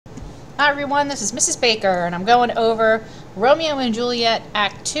Hi everyone, this is Mrs. Baker, and I'm going over Romeo and Juliet,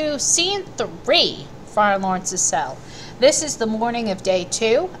 Act 2, Scene 3, Friar Lawrence's Cell. This is the morning of day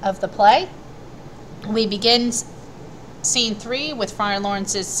 2 of the play. We begin Scene 3 with Friar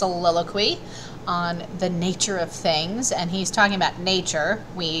Lawrence's soliloquy on the nature of things, and he's talking about nature,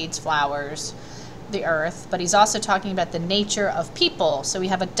 weeds, flowers, the earth, but he's also talking about the nature of people, so we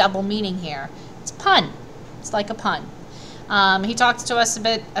have a double meaning here. It's a pun. It's like a pun. He talks to us a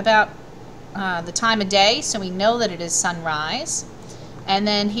bit about the time of day, so we know that it is sunrise. And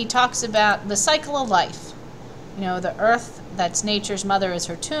then he talks about the cycle of life. You know, the earth, that's nature's mother, is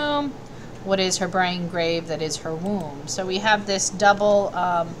her tomb. What is her brain grave? That is her womb. So we have this double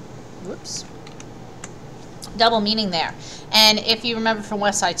meaning there. And if you remember from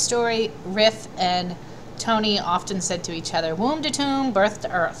West Side Story, Riff and Tony often said to each other, womb to tomb, birth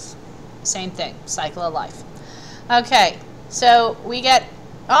to earth. Same thing, cycle of life. Okay, so we get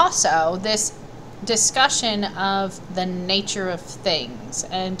also this discussion of the nature of things.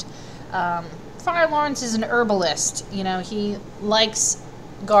 And Friar Lawrence is an herbalist. You know, he likes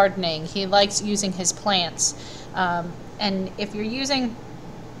gardening. He likes using his plants. And if you're using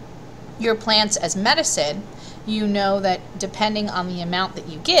your plants as medicine, you know that depending on the amount that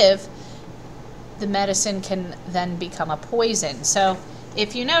you give, the medicine can then become a poison. So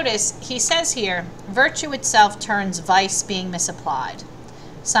if you notice, he says here, virtue itself turns vice being misapplied.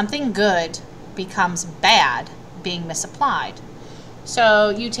 Something good becomes bad being misapplied. So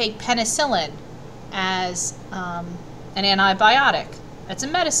you take penicillin as an antibiotic. It's a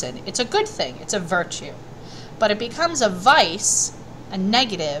medicine. It's a good thing. It's a virtue. But it becomes a vice, a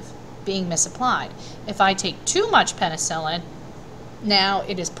negative, being misapplied. If I take too much penicillin, now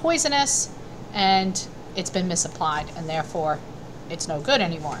it is poisonous and it's been misapplied, and therefore it's no good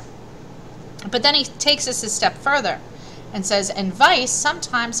anymore. But then he takes us a step further and says, and vice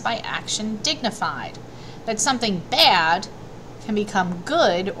sometimes by action dignified. That something bad can become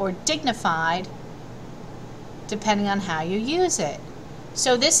good or dignified depending on how you use it.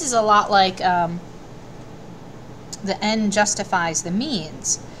 So this is a lot like the end justifies the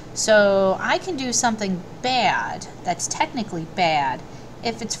means. So I can do something bad that's technically bad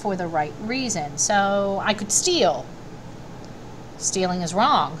if it's for the right reason. So I could steal. Stealing is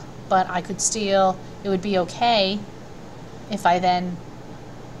wrong, but I could steal. It would be okay if I then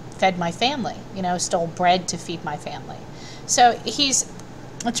fed my family, you know, stole bread to feed my family. So it's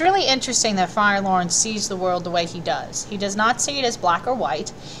really interesting that Friar Lawrence sees the world the way he does. He does not see it as black or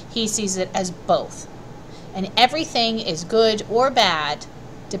white. He sees it as both. And everything is good or bad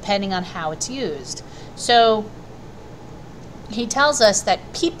depending on how it's used. So he tells us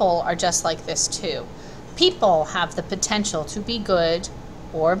that people are just like this too. People have the potential to be good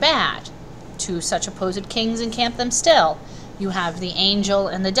or bad. Two such opposed kings encamp them still. You have the angel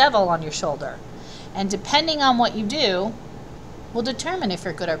and the devil on your shoulder. And depending on what you do, will determine if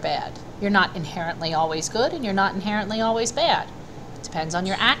you're good or bad. You're not inherently always good, and you're not inherently always bad. It depends on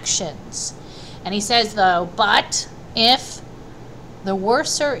your actions. And he says, though, but if the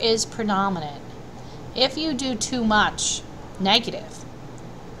worser is predominant, if you do too much negative,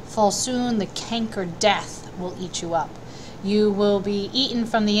 full soon the canker death will eat you up. You will be eaten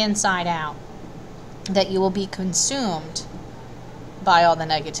from the inside out, that you will be consumed by all the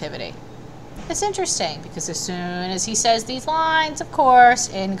negativity. It's interesting because as soon as he says these lines, of course,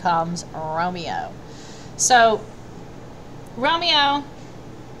 in comes Romeo. So Romeo,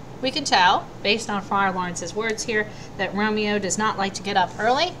 we can tell, based on Friar Lawrence's words here, that Romeo does not like to get up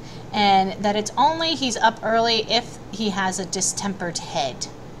early, and that it's only he's up early if he has a distempered head.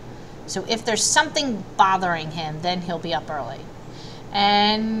 So if there's something bothering him, then he'll be up early.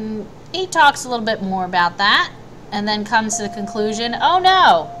 And he talks a little bit more about that, and then comes to the conclusion, oh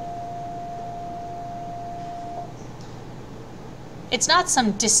no, it's not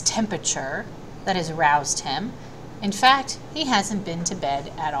some distemperature that has roused him. In fact, he hasn't been to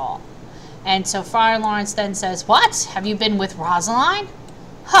bed at all. And so Friar Lawrence then says, what? Have you been with Rosaline?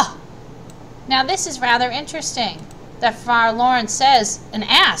 Huh. Now this is rather interesting that Friar Lawrence says and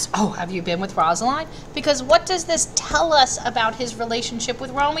asks, oh, have you been with Rosaline? Because what does this tell us about his relationship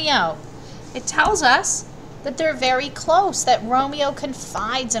with Romeo? It tells us that they're very close, that Romeo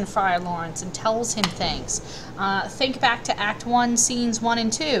confides in Friar Lawrence and tells him things. Think back to Act 1, Scenes 1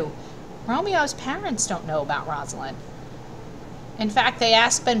 and 2. Romeo's parents don't know about Rosalind. In fact, they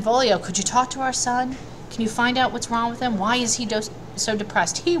ask Benvolio, could you talk to our son? Can you find out what's wrong with him? Why is he so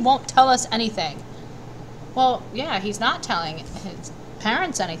depressed? He won't tell us anything. Well, yeah, he's not telling his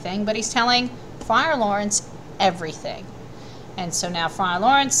parents anything, but he's telling Friar Lawrence everything. And so now Friar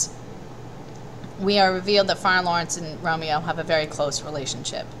Lawrence, we are revealed that Friar Lawrence and Romeo have a very close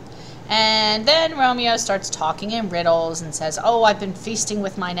relationship. And then Romeo starts talking in riddles and says, oh, I've been feasting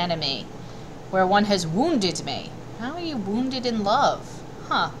with mine enemy, where one has wounded me. How are you wounded in love?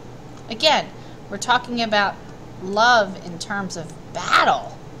 Huh. Again, we're talking about love in terms of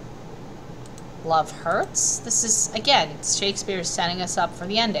battle. Love hurts. This is, again, it's Shakespeare setting us up for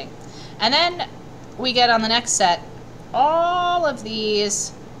the ending. And then we get on the next set all of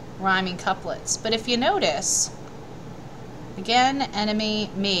these rhyming couplets. But if you notice, again, enemy,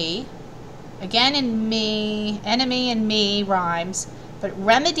 me. Again, in me, enemy and me rhymes. But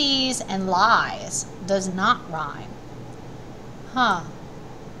remedies and lies does not rhyme. Huh.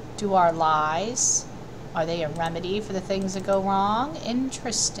 Do our lies, are they a remedy for the things that go wrong?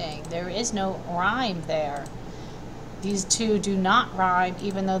 Interesting. There is no rhyme there. These two do not rhyme,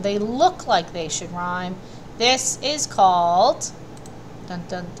 even though they look like they should rhyme. This is called... Dun,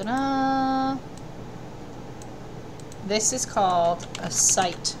 dun, dun, dun, this is called a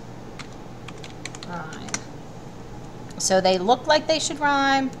sight rhyme. So they look like they should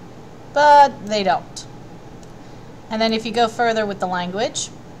rhyme, but they don't. And then if you go further with the language,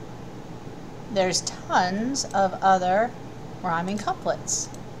 there's tons of other rhyming couplets.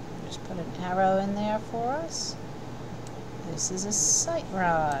 Just put an arrow in there for us. This is a sight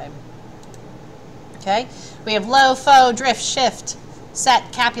rhyme. Okay? We have low, foe, drift, shift,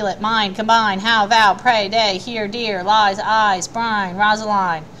 set, Capulet, mind, combine, how, vow, pray, day, hear, dear, lies, eyes, brine,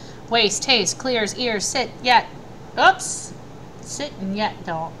 Rosaline, waste, taste, clears, ears, sit, yet. Oops. Sit and yet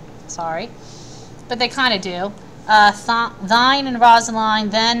don't. Sorry. But they kind of do. Thine and Rosaline,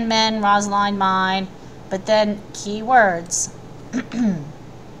 then men, Rosaline, mine. But then key words.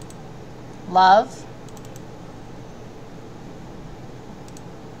 Love.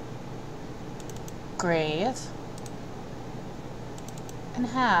 Grave. And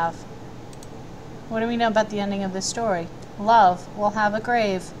have. What do we know about the ending of this story? Love will have a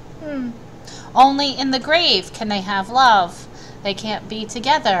grave. Only in the grave can they have love. They can't be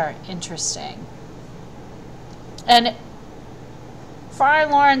together. Interesting. And Friar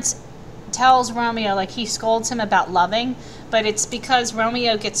Lawrence tells Romeo, like, he scolds him about loving, but it's because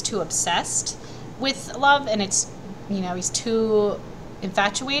Romeo gets too obsessed with love, and it's, you know, he's too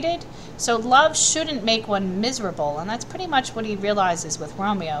infatuated. So love shouldn't make one miserable, and that's pretty much what he realizes with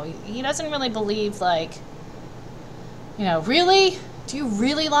Romeo. He doesn't really believe, like, you know, really? Do you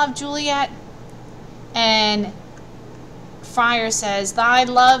really love Juliet? And Friar says, thy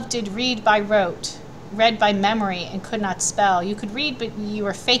love did read by rote, read by memory, and could not spell. You could read, but you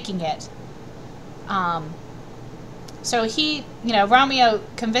were faking it. So he, you know, Romeo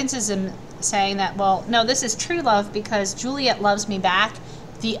convinces him, saying that, well, no, this is true love because Juliet loves me back.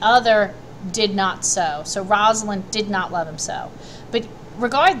 The other did not so. So Rosalind did not love him so. But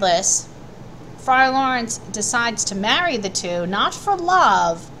regardless, Friar Lawrence decides to marry the two, not for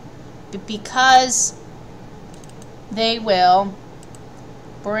love, but because they will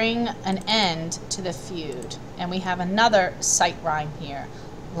bring an end to the feud. And we have another sight rhyme here.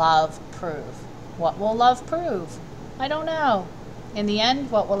 Love prove. What will love prove? I don't know. In the end,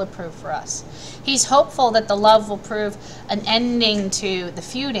 what will it prove for us? He's hopeful that the love will prove an ending to the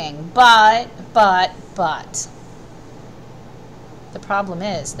feuding, but. The problem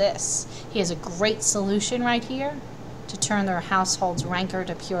is this. He has a great solution right here to turn their household's rancor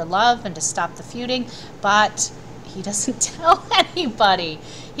to pure love and to stop the feuding, but he doesn't tell anybody.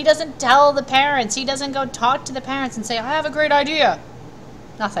 He doesn't tell the parents. He doesn't go talk to the parents and say, I have a great idea.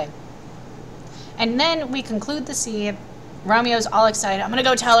 Nothing. And then we conclude the scene. Romeo's all excited. I'm going to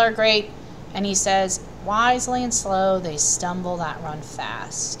go tell her, great. And he says, wisely and slow, they stumble that run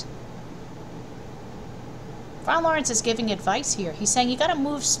fast. Friar Lawrence is giving advice here. He's saying you got to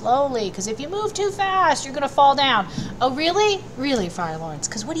move slowly, because if you move too fast, you're going to fall down. Oh, really? Really, Friar Lawrence?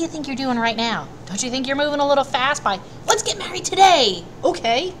 Because what do you think you're doing right now? Don't you think you're moving a little fast by, let's get married today?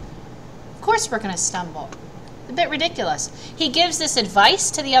 Okay. Of course we're going to stumble. It's a bit ridiculous. He gives this advice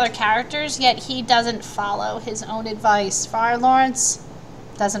to the other characters, yet he doesn't follow his own advice. Friar Lawrence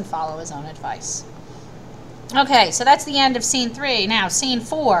doesn't follow his own advice. Okay, so that's the end of scene 3. Now, scene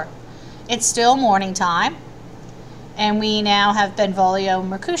 4. It's still morning time. And we now have Benvolio and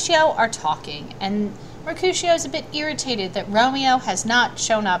Mercutio are talking. And Mercutio is a bit irritated that Romeo has not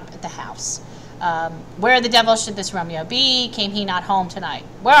shown up at the house. Where the devil should this Romeo be? Came he not home tonight?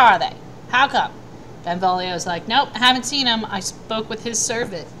 Where are they? How come? Benvolio is like, nope, I haven't seen him. I spoke with his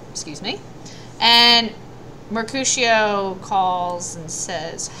servant. Excuse me. And Mercutio calls and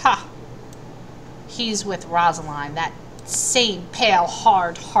says, ha, he's with Rosaline, that same pale,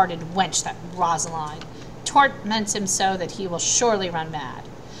 hard-hearted wench, that Rosaline. Torments him so that he will surely run mad.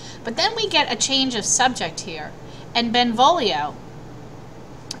 But then we get a change of subject here, and Benvolio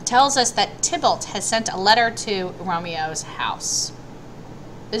tells us that Tybalt has sent a letter to Romeo's house.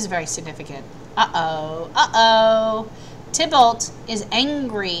 This is very significant. Uh-oh. Tybalt is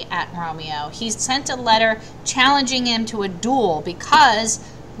angry at Romeo. He's sent a letter challenging him to a duel because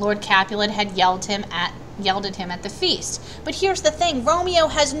Lord Capulet had yelled at him at the feast. But here's the thing, Romeo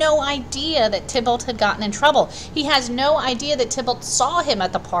has no idea that Tybalt had gotten in trouble. He has no idea that Tybalt saw him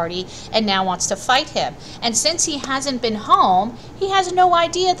at the party and now wants to fight him. And since he hasn't been home, he has no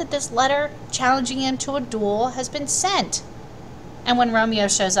idea that this letter challenging him to a duel has been sent. And when Romeo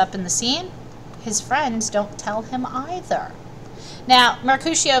shows up in the scene, his friends don't tell him either. Now,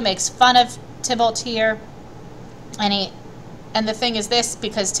 Mercutio makes fun of Tybalt here, and the thing is this,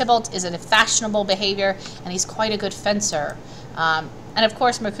 because Tybalt is a fashionable behavior, and he's quite a good fencer. And of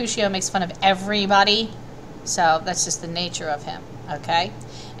course, Mercutio makes fun of everybody, so that's just the nature of him, okay?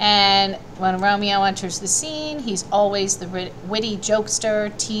 And when Romeo enters the scene, he's always the witty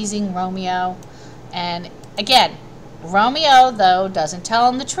jokester, teasing Romeo. And again, Romeo, though, doesn't tell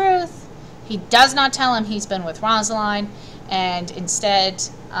him the truth. He does not tell him he's been with Rosaline, and instead,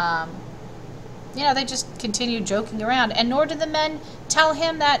 they just continue joking around. And nor do the men tell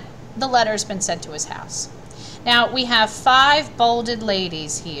him that the letter's been sent to his house. Now, we have 5 bolded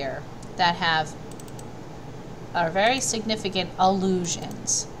ladies here that are very significant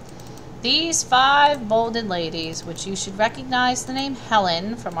allusions. These 5 bolded ladies, which you should recognize the name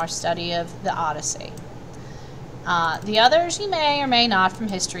Helen from our study of the Odyssey. The others you may or may not from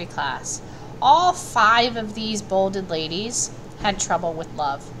history class. All 5 of these bolded ladies had trouble with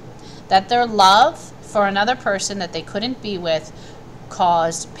love. That their love for another person that they couldn't be with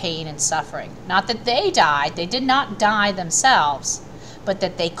caused pain and suffering. Not that they died, they did not die themselves, but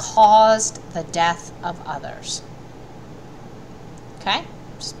that they caused the death of others. Okay?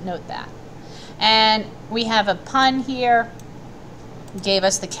 Just note that. And we have a pun here. You gave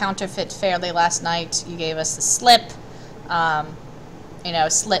us the counterfeit fairly last night. You gave us the slip.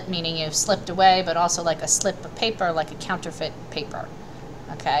 Slip meaning you've slipped away, but also like a slip of paper, like a counterfeit paper.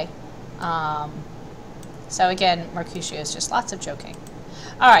 Okay? So again, Mercutio is just lots of joking.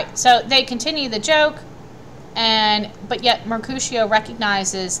 All right, so they continue the joke, but yet Mercutio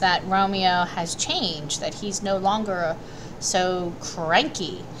recognizes that Romeo has changed, that he's no longer so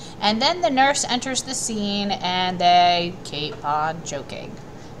cranky. And then the nurse enters the scene, and they keep on joking.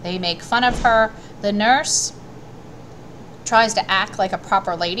 They make fun of her. The nurse tries to act like a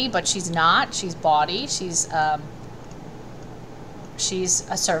proper lady, but she's not. She's bawdy. She's a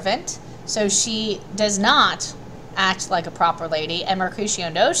servant, so she does not act like a proper lady, and Mercutio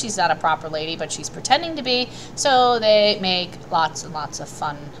knows she's not a proper lady, but she's pretending to be, so they make lots and lots of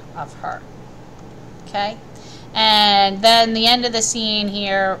fun of her. Okay? And then the end of the scene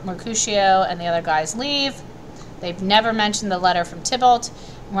here, Mercutio and the other guys leave. They've never mentioned the letter from Tybalt.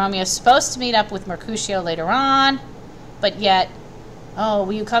 Romeo's supposed to meet up with Mercutio later on, but yet, oh,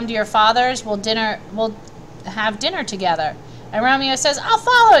 will you come to your father's? We'll have dinner together. And Romeo says, I'll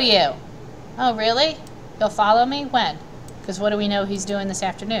follow you. Oh, really? He'll follow me? When? Because what do we know he's doing this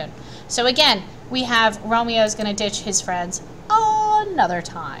afternoon? So again, we have Romeo's going to ditch his friends another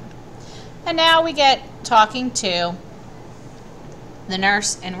time. And now we get talking to the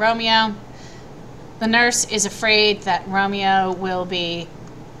nurse and Romeo. The nurse is afraid that Romeo will be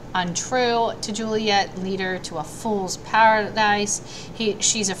untrue to Juliet, lead her to a fool's paradise.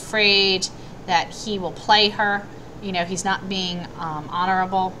 She's afraid that he will play her. He's not being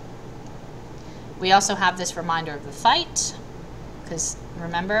honorable. We also have this reminder of the fight, because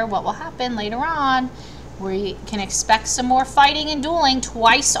remember what will happen later on. We can expect some more fighting and dueling.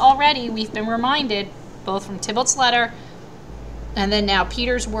 Twice already we've been reminded, both from Tybalt's letter and then now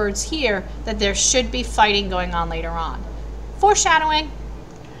Peter's words here, that there should be fighting going on later on. Foreshadowing.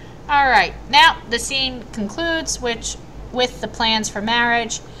 All right, now the scene concludes with the plans for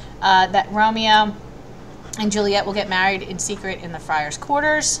marriage, that Romeo and Juliet will get married in secret in the friar's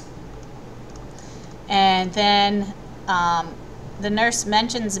quarters. And then the nurse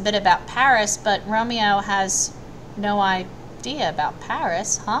mentions a bit about Paris, but Romeo has no idea about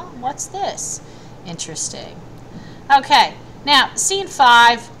Paris. Huh? What's this? Interesting. Okay, now scene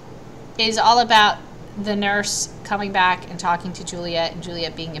 5 is all about the nurse coming back and talking to Juliet, and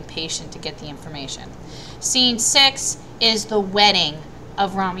Juliet being impatient to get the information. Scene 6 is the wedding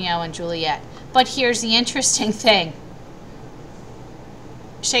of Romeo and Juliet. But here's the interesting thing.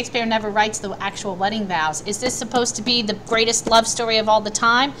 Shakespeare never writes the actual wedding vows. Is this supposed to be the greatest love story of all the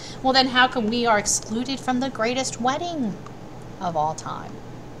time? Well, then how come we are excluded from the greatest wedding of all time?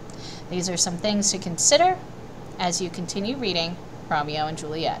 These are some things to consider as you continue reading Romeo and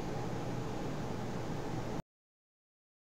Juliet.